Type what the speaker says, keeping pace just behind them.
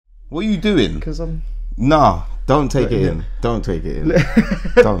What are you doing? Because I'm... Nah, don't take it in. Don't take it in.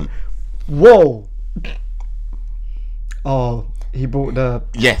 Don't. Whoa. Oh, he bought the...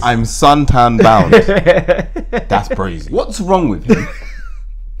 Yes. I'm suntan bound. That's crazy. What's wrong with him?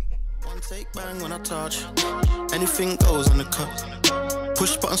 One take bang when I touch. Anything goes on the cut.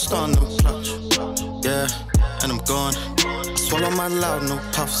 Push button start, no clutch. Yeah, and I'm gone. I swallow my loud, no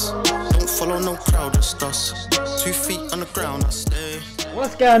puffs. Don't follow no crowd, just us. 2 feet on the ground, I stay.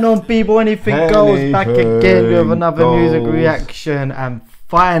 What's going on, people? Anything goes back again with another music reaction, and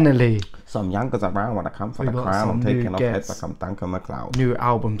finally some youngers around when I come for the crown. I'm taking off heads like I'm Duncan McLeod. New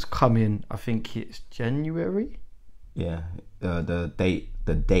albums coming. I think it's January. Yeah, the date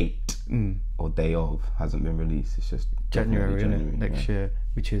or day of hasn't been released. It's just January next year,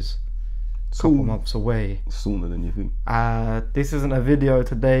 which is a couple months away. Sooner than you think. This isn't a video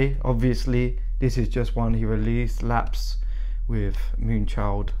today, obviously. This is just one he released, Laps, with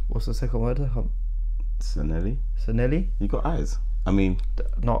Moonchild. What's the second word? Sanelly. Sanelly? You got eyes. I mean,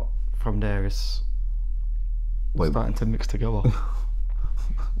 not from there. It's starting to mix together.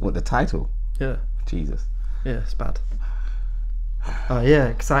 What, the title? Yeah. Jesus. Yeah, it's bad. Yeah,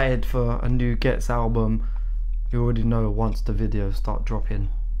 excited for a new Ghetts album. You already know once the videos start dropping,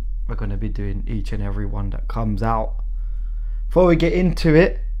 we're going to be doing each and every one that comes out. Before we get into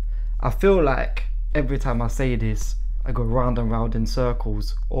it, I feel like every time I say this, I go round and round in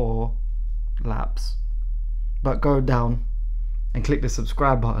circles or laps. But go down and click the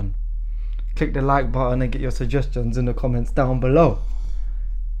subscribe button. Click the like button and get your suggestions in the comments down below.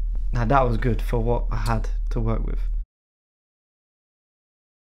 Now that was good for what I had to work with.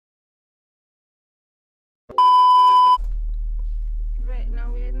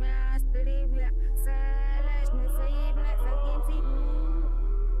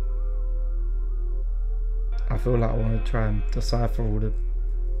 I feel like I want to try and decipher all the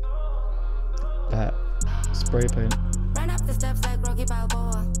spray paint. Run up the steps like Rocky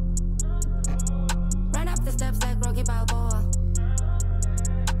Balboa. Run up the steps like Rocky Balboa.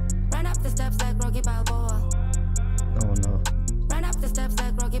 Run up the steps like Rocky Balboa. Oh no. Run up the steps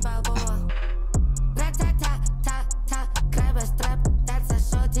like Rocky Balboa. Rat tat tat tat tat. Grab a strap. That's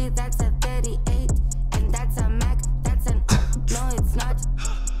a shorty. That's a 38. And that's a Mac. That's an no, it's not.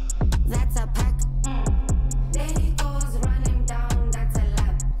 That's a pack. There he goes running down. That's a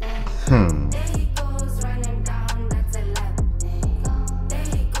lap. There he goes running down. That's a lap. There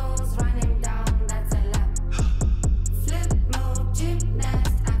he goes running down. That's a lap. Flip mode,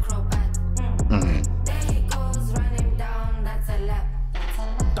 gymnast, acrobat. There he goes running down. That's a lap.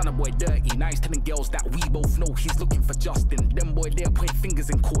 Done a boy dirty, nice telling girls that we both know he's looking for Justin. Them boy there point fingers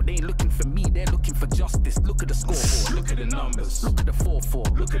in court, they ain't looking for me, they're looking for justice. Look at the scoreboard, look at the numbers, look at the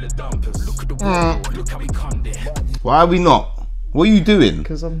 4-4, look at the dumpers, look at the warlord, look how we come there. Why are we not? What are you doing?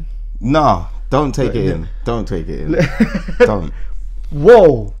 Because I'm... Nah, don't take it in. Don't take it in. Don't.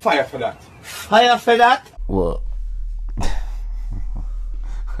 Whoa! Fire for that. Fire for that. What?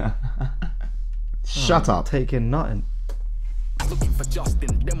 Shut up. Taking nothing. Looking for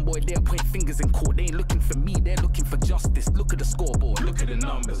Justin, them boy there point fingers in court, they ain't looking for me, they're looking for justice. Look at the scoreboard, look at the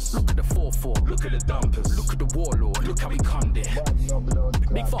numbers, look at the 4-4, look at the dumpers, look at the warlord, look how we come there.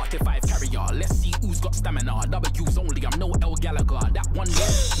 Big 45 carrier, let's see who's got stamina. W's only, I'm no El Gallagher. That one there,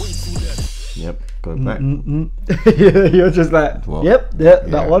 way too dirty. Yep, go back. You're just like, what? Yep, yeah,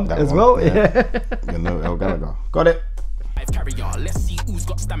 that one that as one, well. Yeah. You know El Gallagher. Got it. Carrier, let's see who's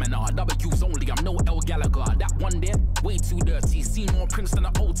got stamina. W's only, I'm no El Gallagher. That one there, way too dirty. See more Prince than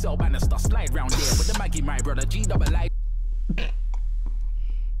a hotel banister. Slide round there with the Maggie, my brother. G-double-I.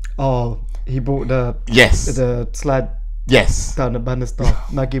 Oh, he brought the slide down the banister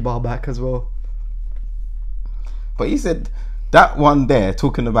Maggie bar back as well. But he said that one there,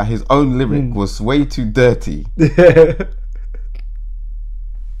 talking about his own lyric, was way too dirty.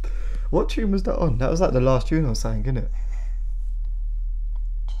 What tune was that on? That was like the last tune I was saying, innit?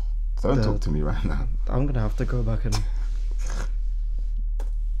 Don't talk to me right now. I'm gonna have to go back and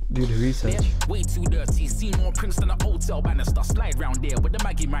do the research. Way too dirty. See more Prince than a hotel banister. Slide round there with the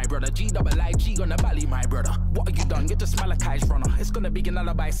Maggie, my brother. G-double-I-G on the valley, my brother. What have you done? You're just Malachi's runner. It's gonna be an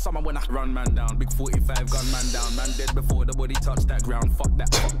alibi summer when I run man down. Big 45 gun man down. Man dead before the body touched that ground. Fuck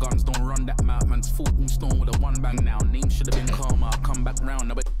that. Fuck guns. Don't run that mouth. Man's 14 stone with a one bang now. Name should have been calmer. I'll come back round.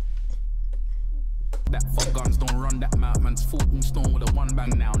 No, but that fuck guns don't run that mouth. Man's 14 stone with a one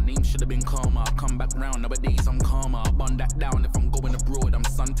bang now. Name should have been calmer. I'll come back round. Nowadays I'm calmer. I'll bun that down. If I'm going abroad, I'm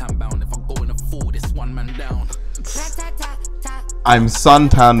suntan bound. If I'm going to fall, this one man down. I'm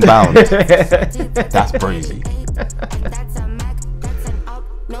suntan bound. That's crazy. That's a Mac, that's an up,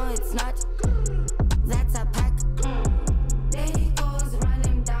 no it's not. That's a pack. There he goes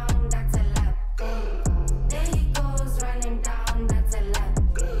running down.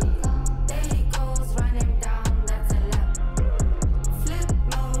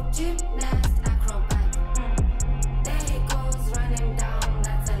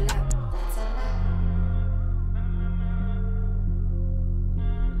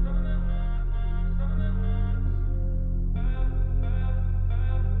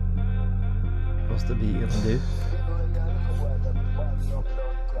 can do.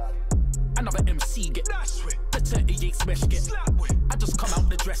 Another MC get the 38 smash get. I just come out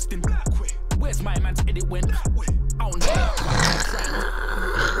the dressed in black. Where's my man's edit when? Oh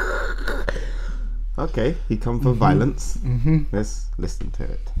no. Okay, he come for violence. Let's listen to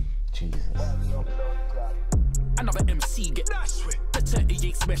it. Jesus. Another MC get the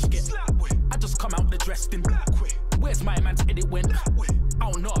 38 smash get. I just come out the dressed in black. Where's my man's edit when?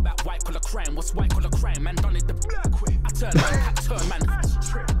 I don't know about white collar crime. What's white collar crime? Man done it the black way. I turn man,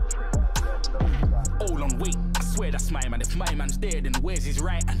 All on wait, I swear that's my man. If my man's there, then where's his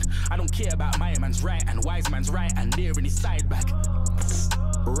right? And I don't care about my man's right and wise man's right. And they're in his side bag.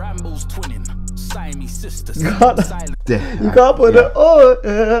 Rambo's twinning, Siamese sisters. You can't put it. Oh,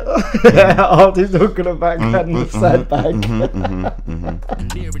 yeah. After he's talking about the side bag.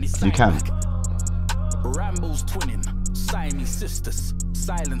 And they're in his side bag. Rambo's twinning, Siamese sisters.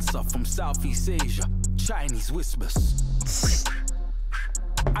 Silencer from Southeast Asia, Chinese whispers.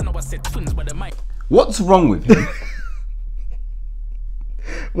 I know I said twins, but they might. What's wrong with him?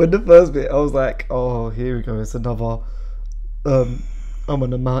 When the first bit, I was like, oh, here we go. It's another. I'm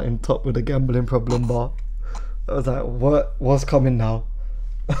on a mountain top with a gambling problem bar. I was like, what's coming now?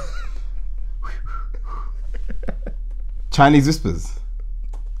 Chinese whispers.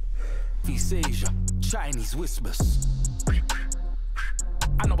 Southeast Asia, Chinese whispers.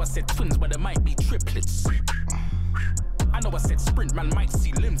 I know I said twins, but there might be triplets. I know I said sprint, man might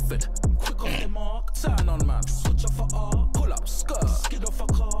see Linford. Quick off the mark, turn on man, switch off for R, pull up, skirt, skid off a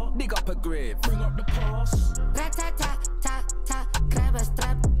car, dig up a grave, bring up the pass. Grab a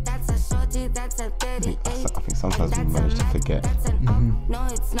strap, that's a shorty, that's a 38. I think sometimes we manage to forget No,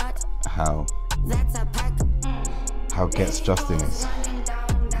 it's not. how That's a pack. Ghetts Justin is.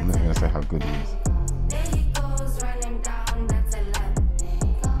 I'm not gonna say how good he is. There he goes running down, that's a lap.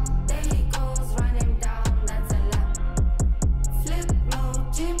 There he goes running down, that's a lap. Flip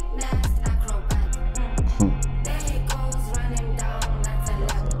mode, gymnast, acrobat. There he goes running down, that's a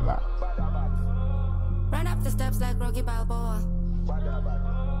lap. Run up the steps like Rocky Balboa.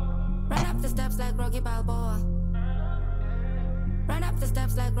 Run up the steps like Rocky Balboa. Run up the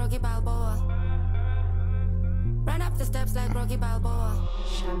steps like Rocky Balboa. Run up the steps like Rocky Balboa.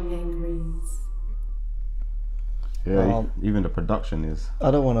 Champagne breeze. Yeah, even the production is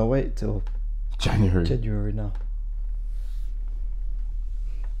I don't want to wait till January now.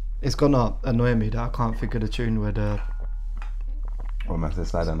 It's gonna annoy me that I can't figure the tune where the What man says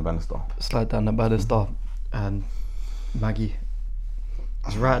slide down the banister. slide down the banister and Maggie.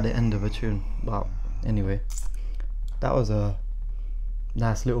 It's right at the end of a tune. But anyway, that was a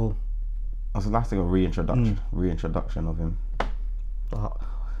nice little. I was like a reintroduction of him. But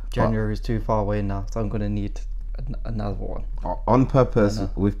January is too far away now, so I'm gonna need another one. On purpose,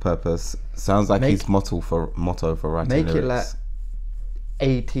 with purpose. Sounds like his motto for writing Make lyrics. it like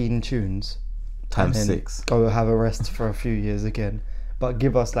 18 tunes times and then 6. Go have a rest for a few years again, but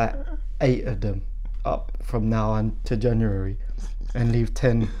give us like 8 of them up from now and to January, and leave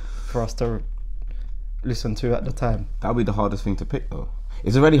 10 for us to listen to at the time. That'll be the hardest thing to pick though.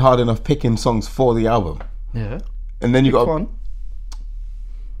 It's already hard enough picking songs for the album. Yeah. And then you got one.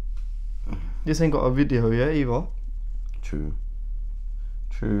 This ain't got a video yet either. True.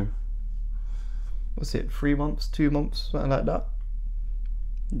 What's it? 3 months, 2 months, something like that.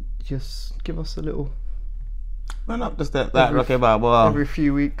 Just give us a little. Run up the step that Rocky Balboa. Every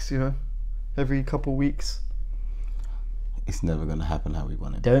few weeks, you know. Every couple weeks. It's never gonna happen how we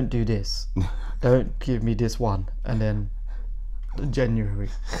want it. Don't do this. Don't give me this one and then January.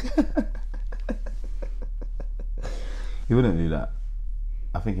 He wouldn't do that.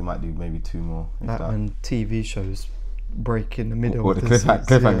 I think he might do maybe 2 more. Like when TV shows break in the middle Or of the series,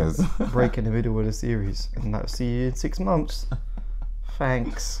 cliffhangers. yeah, break in the middle of the series, and like, see you in 6 months.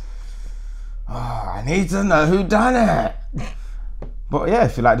 Thanks. Oh, I need to know who done it. But yeah,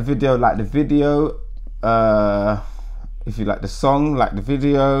 if you like the video, like the video. If you like the song, like the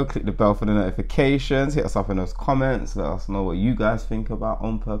video, click the bell for the notifications, hit us up in those comments, let us know what you guys think about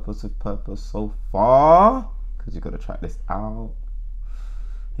On Purpose with Purpose so far, because you've got to track this out.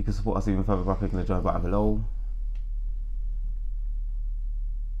 You can support us even further by clicking the join button below.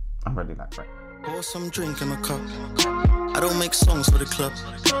 I'm ready like that. Pour some drink in a cup. I don't make songs for the club.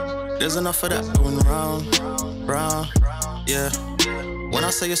 There's enough of that going round, yeah. When I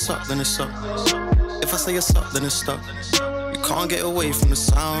say it's up, then it's up. If I say it's up, then it's stuck. You can't get away from the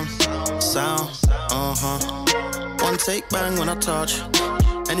sound, One take, bang when I touch.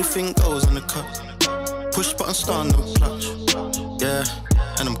 Anything goes in the cup. Push button, start, no clutch. Yeah,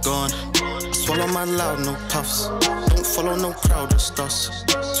 and I'm gone. I swallow my loud, no puffs. Don't don't follow no crowd, just us.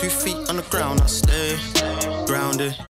 2 feet on the ground, I stay grounded.